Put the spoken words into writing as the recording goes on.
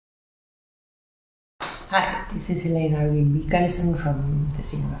Hi, this is Helena Iren Michaelsen from the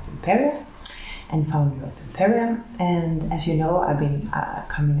singer of Imperia and founder of Imperia. And as you know, I've been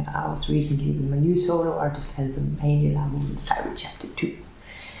coming out recently with my new solo artist album, Musicvideoes Chapter 2.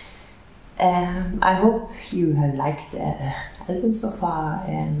 I hope you have liked the album so far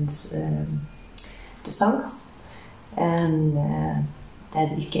and the songs, and that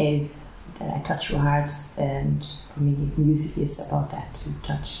I touch your hearts. And for me, music is about that, to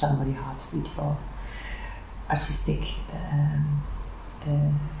touch somebody's hearts with your artistic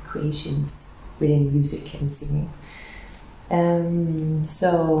creations within music and singing.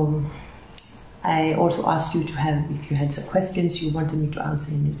 So I also asked you to if you had some questions you wanted me to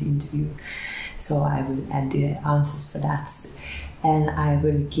answer in this interview. So I will add the answers for that, and I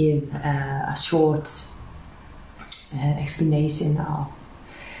will give a short explanation of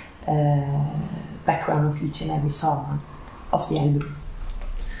background of each and every song of the album.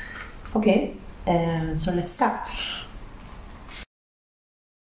 Okay, so let's start.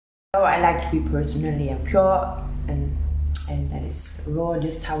 So I like to be personally and pure, and that is raw,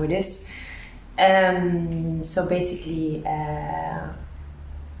 just how it is. So basically,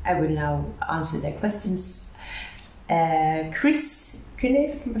 I will now answer their questions. Chris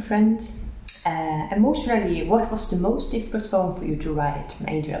Kenneth, my friend, emotionally, what was the most difficult song for you to write?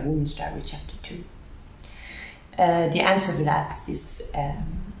 Angel of Wounded Story, Chapter 2. The answer to that is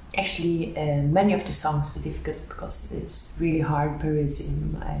actually many of the songs were difficult because it's really hard periods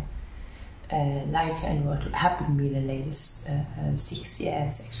in my life and what happened to me the latest 6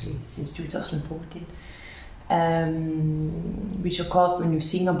 years, actually, since 2014. Which of course, when you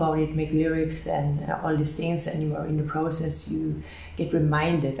sing about it, make lyrics and all these things, and you are in the process, you get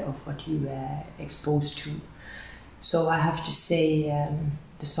reminded of what you were exposed to. So I have to say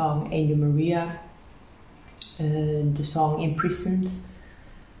the song Ave Maria, the song Imprisoned,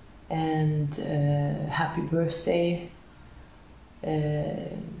 and Happy Birthday.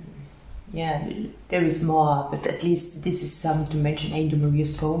 Yeah, there is more, but at least this is some to mention. Ave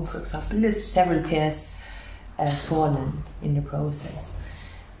Maria's poem, for example. There's several tears fallen in the process.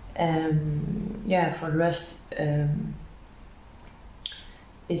 Yeah, for the rest,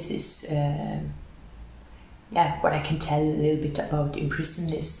 what I can tell a little bit about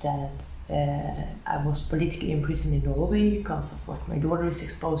Imprisoned is that I was politically imprisoned in Norway because of what my daughter is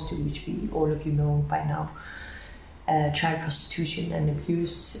exposed to, which all of you know by now. Child prostitution and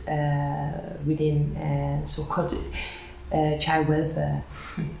abuse within so-called child welfare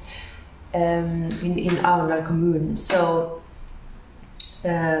in Arendal Kommune. So,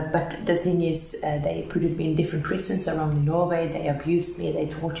 but the thing is, they put me in different prisons around Norway. They abused me, they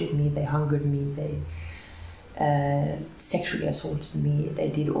tortured me, they hungered me, they sexually assaulted me. They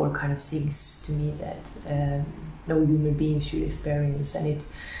did all kind of things to me that no human being should experience, and it.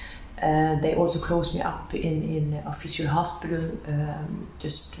 They also closed me up in official hospital,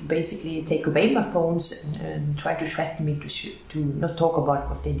 just to basically take away my phones and try to threaten me to not talk about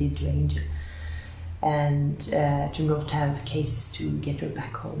what they did to Angel, and to not have cases to get her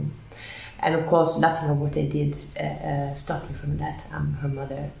back home. And of course, nothing of what they did stopped me from that. I'm her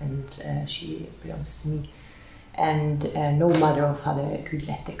mother, and she belongs to me. And no mother or father could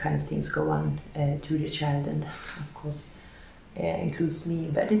let that kind of things go on to the child, and of course, includes me,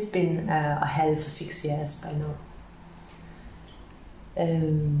 but it's been a hell for 6 years by now.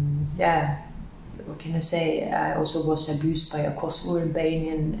 Yeah, what can I say? I also was abused by a Kosovo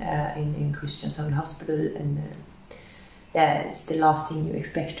Albanian in Kristiansand Hospital, and yeah, it's the last thing you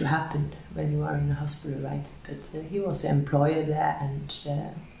expect to happen when you are in a hospital, right? But he was the employer there, and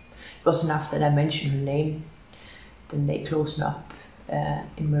it wasn't after that I mentioned her name. Then they closed me up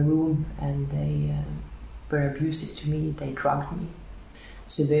in my room, and they were abusive to me. They drugged me,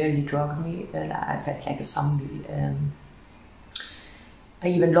 severely drugged me. I felt like a zombie. I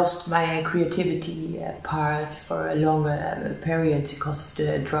even lost my creativity part for a longer period because of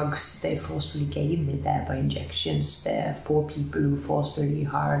the drugs they forcefully gave me there by injections. There are 4 people who forcefully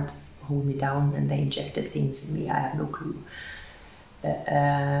hold me down, and they injected things in me. I have no clue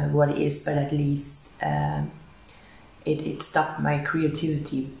what it is, but at least it stopped my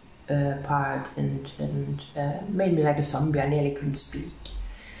creativity part and made me like a zombie. I nearly couldn't speak.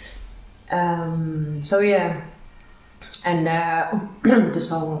 So yeah, and the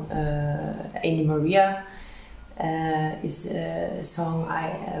song Ave Maria is a song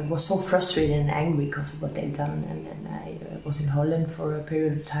I was so frustrated and angry because of what they'd done, and I was in Holland for a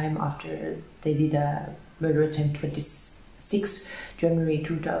period of time after they did a murder attempt 26 January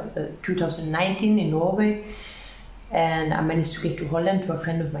 2019 in Norway. And I managed to get to Holland to a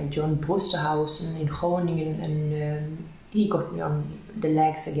friend of mine, John Brosterhausen in Groningen, and he got me on the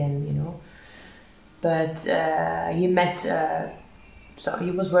legs again, you know. But he met, so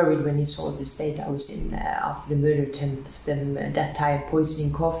he was worried when he saw the state I was in after the murder attempt of them that time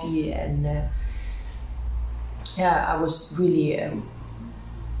poisoning coffee, and yeah, I was really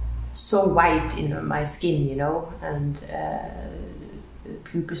so white in my skin, you know, and the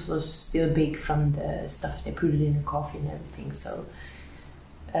pupils was still big from the stuff they put it in the coffee and everything. So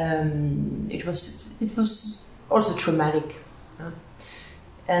it was also traumatic.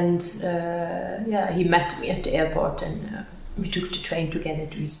 And yeah, he met me at the airport, and we took the train together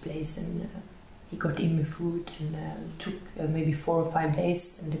to his place, and he got in me food, and it took maybe 4 or 5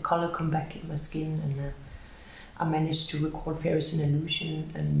 days, and the color come back in my skin, and I managed to record Fairies and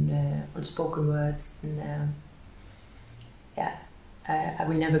Illusion and unspoken words, and yeah, I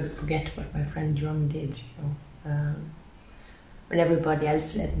will never forget what my friend John did, you know. When everybody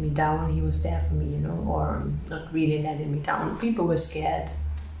else let me down, he was there for me, you know, or not really letting me down. People were scared.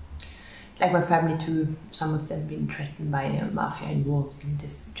 Like my family too, some of them been threatened by a mafia involved in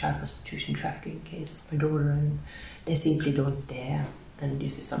this child prostitution trafficking case of my daughter, and they simply don't dare, and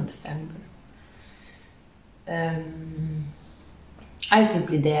this is understandable. I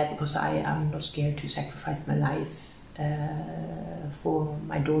simply dare because I am not scared to sacrifice my life for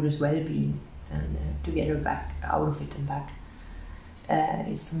my daughter's well-being, and to get her back out of it and back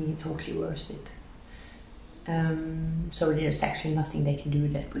is for me totally worth it. So there's actually nothing they can do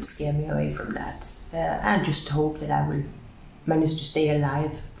that will scare me away from that. I just hope that I will manage to stay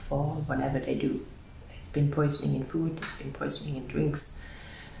alive for whatever they do. It's been poisoning in food, it's been poisoning in drinks,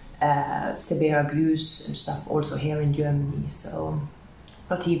 severe abuse and stuff also here in Germany. So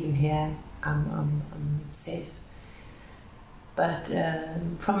not even here I'm safe. But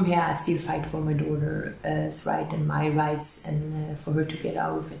from here I still fight for my daughter's right and my rights, and for her to get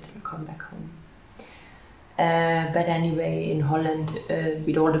out of it and come back home. But anyway, in Holland,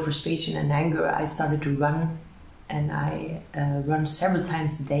 with all the frustration and anger, I started to run, and I run several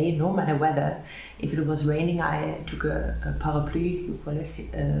times a day, no matter weather. If it was raining, I took a parapluie, you call it,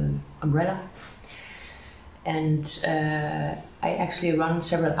 umbrella, and I actually run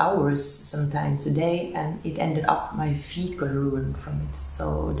several hours sometimes a day, and it ended up my feet got ruined from it.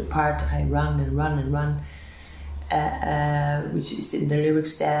 So the part I run and run and run, which is in the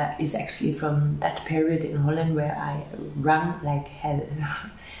lyrics there, is actually from that period in Holland where I run like hell,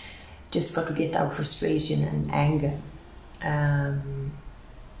 just for to get out frustration and anger.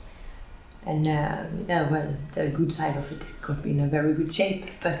 Yeah, well, the good side of it got me in a very good shape,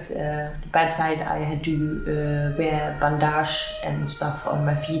 but the bad side, I had to wear bandage and stuff on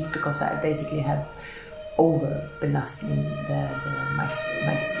my feet because I basically have overbelasting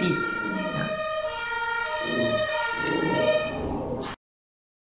my feet. Yeah.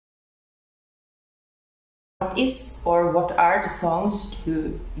 What is or what are the songs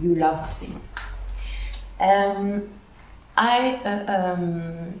you love to sing? I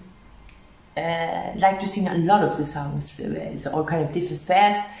like to sing a lot of the songs. It's all kind of different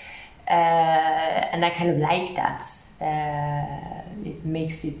spheres, and I kind of like that. It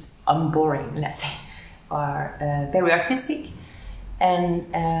makes it unboring, let's say, or very artistic, and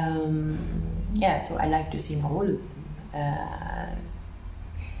yeah, so I like to sing all of them.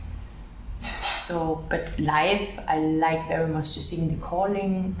 But live, I like very much to sing The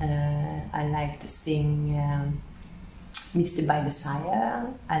Calling. I like to sing Mr. by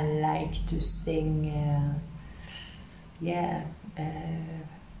Desire. I like to sing,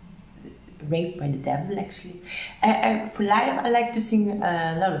 Raped by the Devil, actually. For live, I like to sing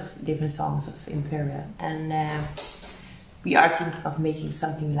a lot of different songs of Imperia. And we are thinking of making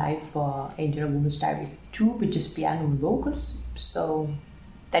something live for Angel of Woman's Diary 2 with just piano and vocals. So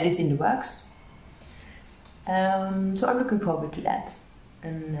that is in the works. So I'm looking forward to that,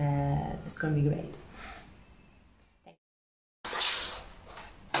 and it's going to be great.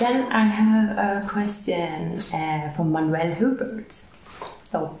 Then I have a question from Manuel Hubert.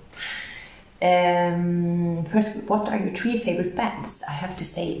 So, first, what are your 3 favorite bands? I have to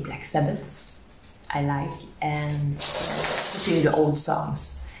say Black Sabbath, I like, and especially the old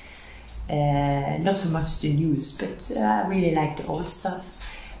songs. Not so much the news, but I really like the old stuff.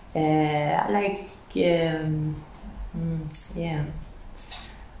 I like, The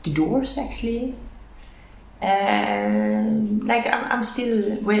Doors, actually. Like I'm still,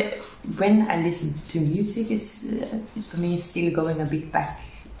 when I listen to music, it's for me still going a bit back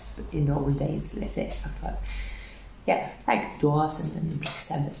in the old days, let's say. Like Doors and Black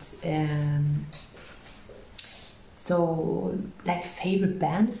Sabbath. So, like favorite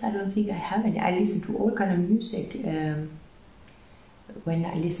bands, I don't think I have any. I listen to all kind of music. When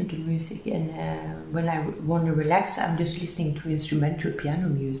I listen to music, and when I want to relax, I'm just listening to instrumental piano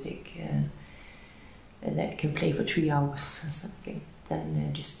music. that can play for 3 hours or something,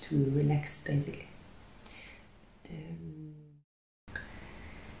 than just to relax, basically.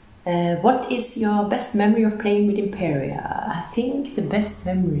 What is your best memory of playing with Imperia? I think the best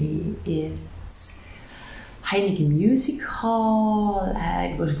memory is Heineken Music Hall.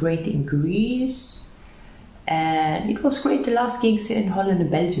 It was great in Greece, and it was great the last gigs in Holland and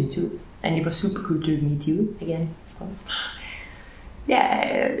Belgium too. And it was super cool to meet you again, of course.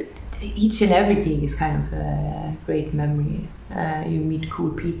 Yeah, each and every gig is kind of a great memory. You meet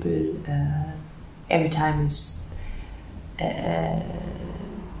cool people. Every time is.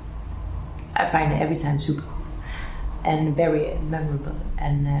 I find every time super cool and very memorable,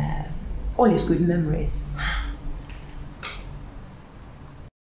 and all these good memories.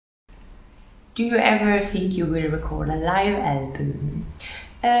 Do you ever think you will record a live album?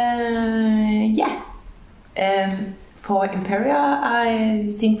 Yeah. For Imperia,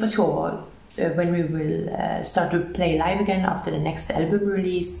 I think for sure when we will start to play live again after the next album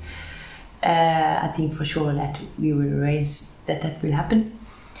release, I think for sure that we will arrange that will happen.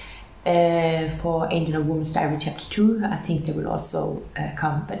 For Angel and Woman's Diary Chapter 2, I think they will also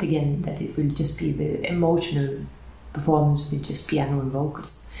come, but again, that it will just be the emotional performance with just piano and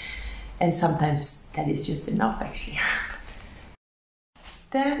vocals. And sometimes that is just enough, actually.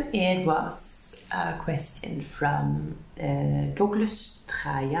 Then it was a question from Douglas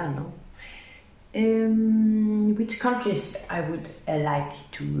Trajano. Which countries I would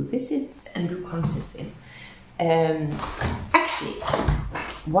like to visit and do concerts in? Actually,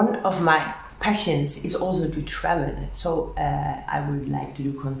 one of my passions is also to travel, so I would like to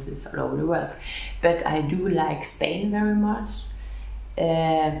do concerts all over the world. But I do like Spain very much,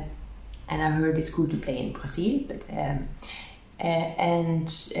 and I heard it's cool to play in Brazil. But I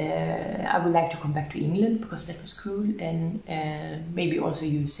would like to come back to England because that was cool, and maybe also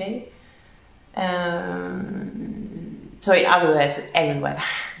USA. So in other words, everywhere.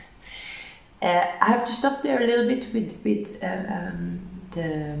 I have to stop there a little bit with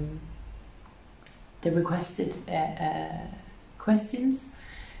the requested questions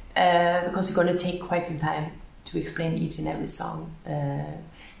because it's going to take quite some time to explain each and every song,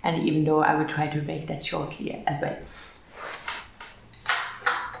 and even though I will try to make that shortly as well.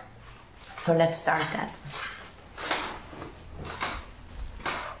 So let's start that.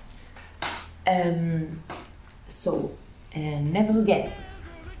 Never Again.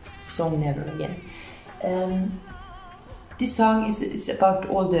 Song Never Again. This song is about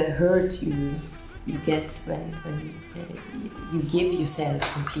all the hurt you get when you give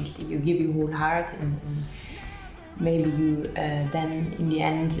yourself completely. You give your whole heart, and maybe you then in the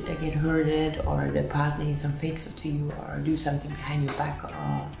end get hurted, or the partner is unfaithful to you, or do something behind your back,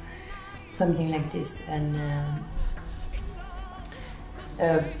 or something like this. And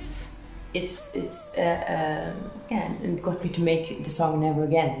it got me to make the song Never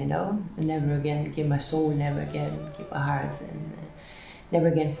Again, you know? Never again give my soul, never again give my heart, and never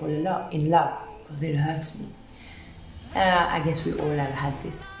again fall in love, because it hurts me. I guess we all have had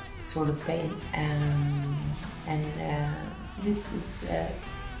this sort of pain, and this is,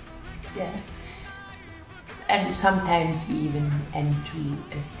 and sometimes we even end to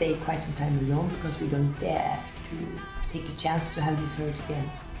stay quite some time alone because we don't dare to take the chance to have this hurt again.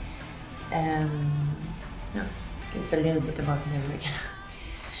 No, it's a little bit about Never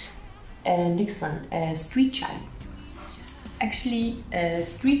Again. Next one, Street Child. Actually,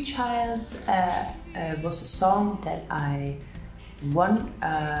 Street Child was a song that I won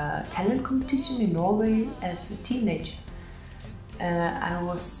a talent competition in Norway as a teenager. I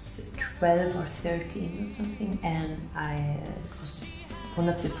was 12 or 13 or something, and it was one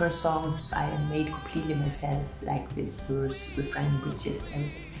of the first songs I made completely myself, like with verse, refrain, bridges,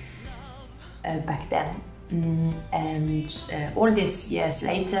 everything. Back then, and all these years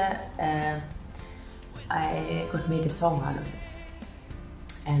later, I got made a song out of it,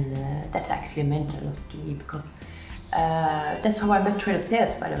 and that actually meant a lot to me because that's how I met Trail of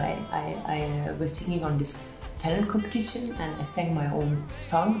Tears. By the way, I was singing on this talent competition, and I sang my own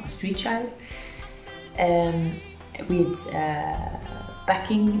song, Street Child, with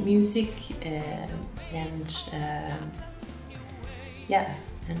backing music,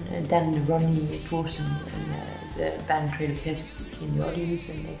 And then Ronnie Thorsen and the band Trail of Tears was sitting in the audience,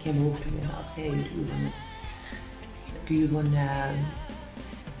 and they came over to me and asked, "Hey, do you want to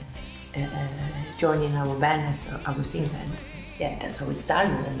join in our band as our singer?" And yeah, that's how it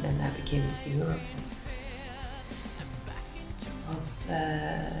started, and then I became the singer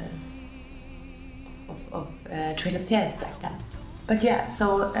of Trail of Tears back then. But yeah,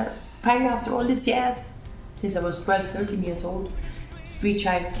 so finally after all these years, since I was 12, 13 years old, Street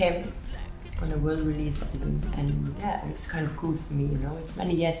Child came on a world release album, and yeah, it was kind of cool for me, you know. It's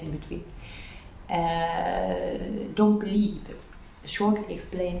many years in between. Don't believe. Shortly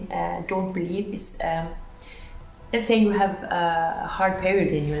explain. Don't believe is. Let's say you have a hard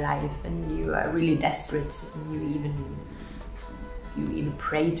period in your life and you are really desperate, and you even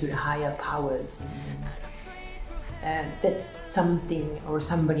pray to the higher powers. And, that something or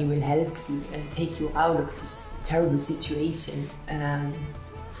somebody will help you and take you out of this terrible situation, and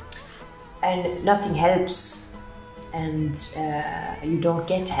nothing helps, and you don't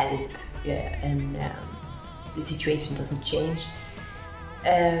get help, and the situation doesn't change.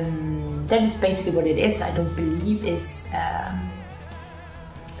 That is basically what it is. I don't believe is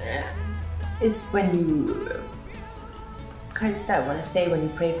when you kind of what I say, when you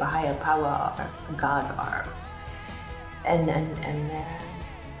pray for higher power or God, or and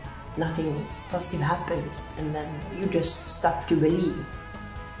nothing positive happens, and then you just stop to believe.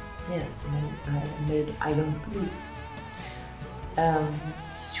 Yeah, and then I made I Don't Believe.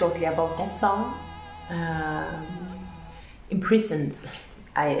 Shortly about that song. Imprisoned.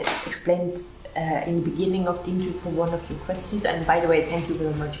 I explained in the beginning of the interview for one of your questions, and by the way, thank you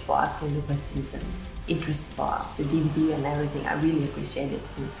very much for asking the questions and interest for the DVD and everything. I really appreciate it.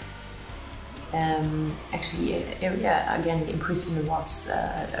 Actually, again, imprisonment was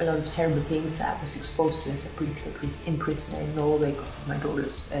a lot of terrible things I was exposed to as a political prisoner in Norway because of my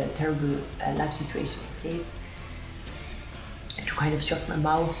daughter's terrible life situation in place. To kind of shut my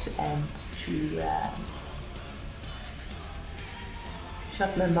mouth and to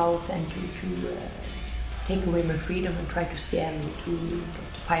take away my freedom and try to scare me to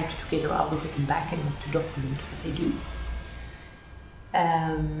fight to get her out of it and back, and not to document what they do.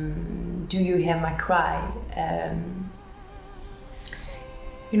 Do you hear my cry?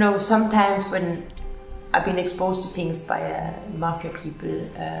 You know, sometimes when I've been exposed to things by mafia people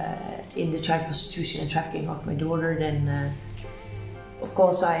in the child prostitution and trafficking of my daughter, then of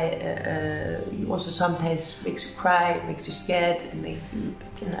course I also sometimes makes you cry, makes you scared, and makes you,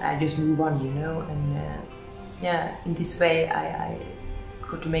 but I just move on, you know. And yeah, in this way I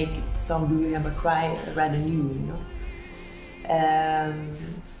got to make the song Do You Hear My Cry rather new, you know.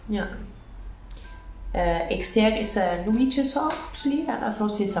 Yeah. Exer is a Norwegian song, actually. I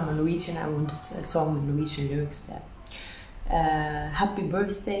thought since I'm a Norwegian, I wanted a song with Norwegian lyrics there. Happy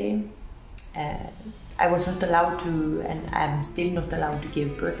Birthday. I was not allowed to, and I'm still not allowed to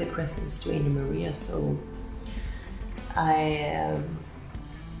give birthday presents to Imperia, so I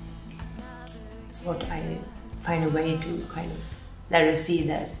thought I find a way to kind of let her see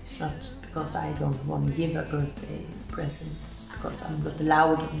that it's not because I don't want to give a birthday present, it's because I'm not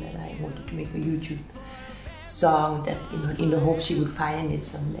allowed, and that I wanted to make a YouTube song that in the hope she would find it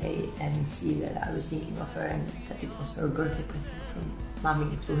someday and see that I was thinking of her and that it was her birthday present from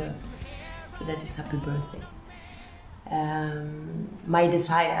mommy to her. So that is Happy Birthday. My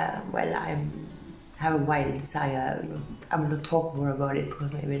desire, well, I have a wild desire. I will not talk more about it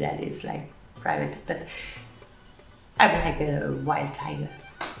because maybe that is like private, but I'm like a wild tiger.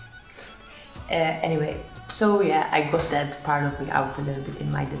 Anyway, so yeah, I got that part of me out a little bit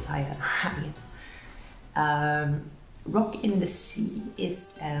in my desire, I guess. Rock in the Sea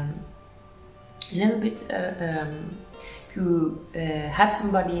is a little bit, if you have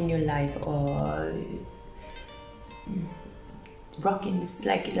somebody in your life, or rock in this,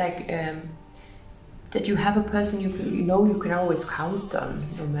 like that you have a person you can always count on,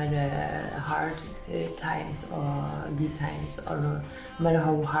 no matter hard times or good times, or no matter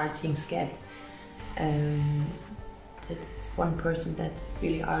how hard things get. That is one person that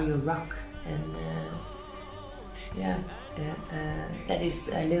really are your rock, and yeah, that is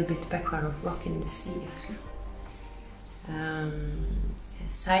a little bit the background of Rock in the Sea, actually.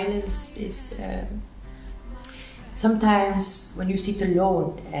 Silence is sometimes when you sit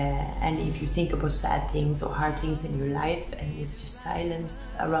alone, and if you think about sad things or hard things in your life, and it's just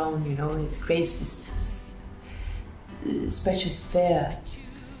silence around, you know, it creates this special sphere.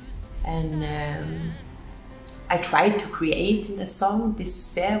 And I tried to create in the song this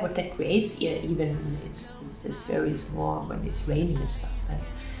sphere, what that creates, even the sphere is more when it's raining and stuff.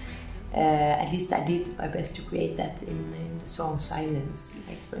 But at least I did my best to create that in the song Silence.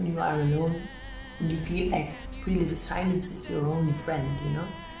 Like when you are alone and you feel like really the silence is your only friend, you know.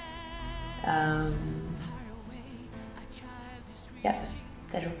 Yeah,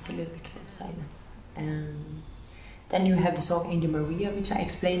 that was a little bit of silence. Then you have the song Imperia, which I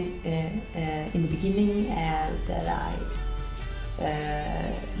explained in the beginning, that I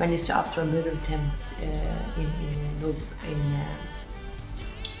managed after a murder attempt in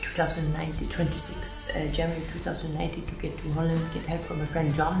 2019, 26 January 2019, to get to Holland, get help from my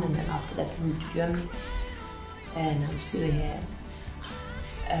friend John, and then after that moved to Germany, and I'm still here.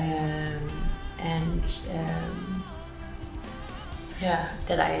 Yeah,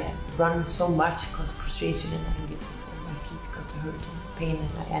 that I run so much because of frustration, and I get my feet got to hurt and pain,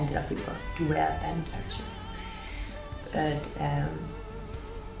 and I ended up with to wear bandages. But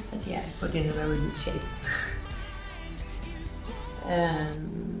yeah, I got in a very good shape.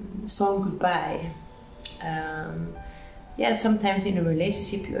 Song Goodbye. Yeah, sometimes in a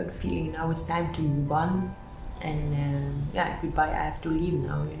relationship you have the feeling now it's time to move on, and yeah, goodbye, I have to leave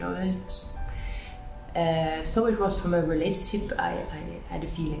now, you know. So it was from a relationship I had a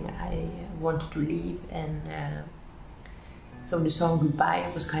feeling I wanted to leave, and so the song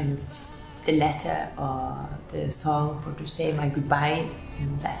Goodbye was kind of the letter or the song for to say my goodbye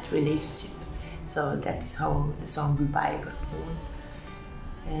in that relationship. So that is how the song Goodbye got born.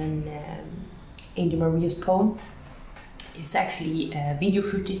 And Angel Maria's poem is actually video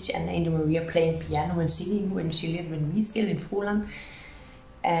footage, and Angel Maria playing piano and singing when she lived with me still in Froland.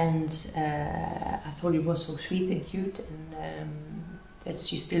 And I thought it was so sweet and cute, and that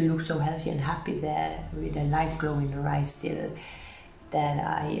she still looked so healthy and happy there with a life glow in her eyes still.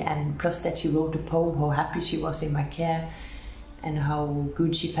 And plus that she wrote a poem how happy she was in my care, and how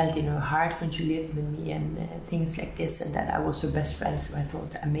good she felt in her heart when she lived with me, and things like this, and that I was her best friend. So I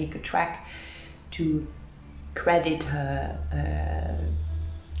thought I'd make a track to credit her.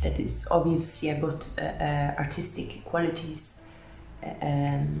 That is obviously about artistic qualities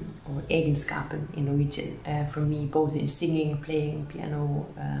or egenskapen in Norwegian from me, both in singing, playing piano,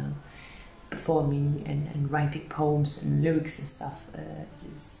 performing, and writing poems and lyrics and stuff.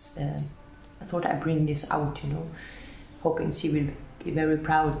 I thought I'd bring this out, you know, hoping she will be very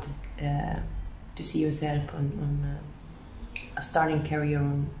proud to see herself on a starting career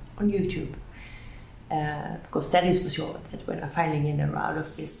on YouTube. Because that is for sure that when I finally get her out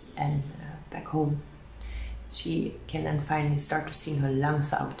of this and back home, she can then finally start to sing her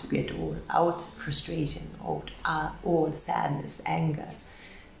lungs out, to get all out frustration, all sadness, anger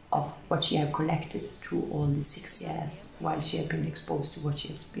of what she had collected through all these 6 years while she had been exposed to what she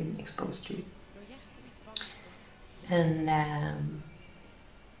has been exposed to. And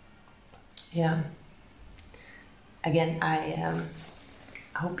yeah, again, I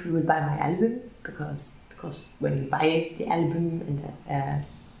hope you will buy my album, because when you buy the album, and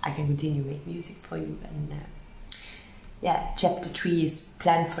I can continue to make music for you. And yeah, chapter 3 is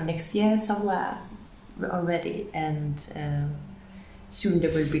planned for next year somewhere already, and soon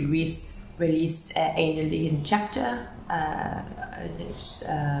there will be released Helena Iren chapter. There's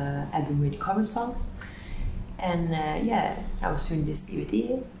album with cover songs, and yeah, now soon this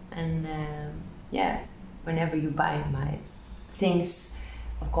DVD, and yeah, whenever you buy my things,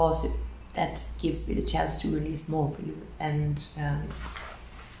 of course, that gives me the chance to release more for you. And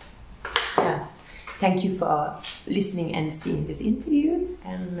yeah, thank you for listening and seeing this interview,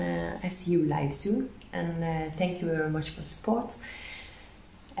 and I see you live soon, and thank you very much for support,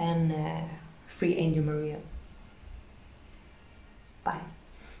 and free Angel Maria. Bye.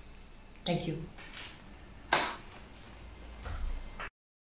 Thank you.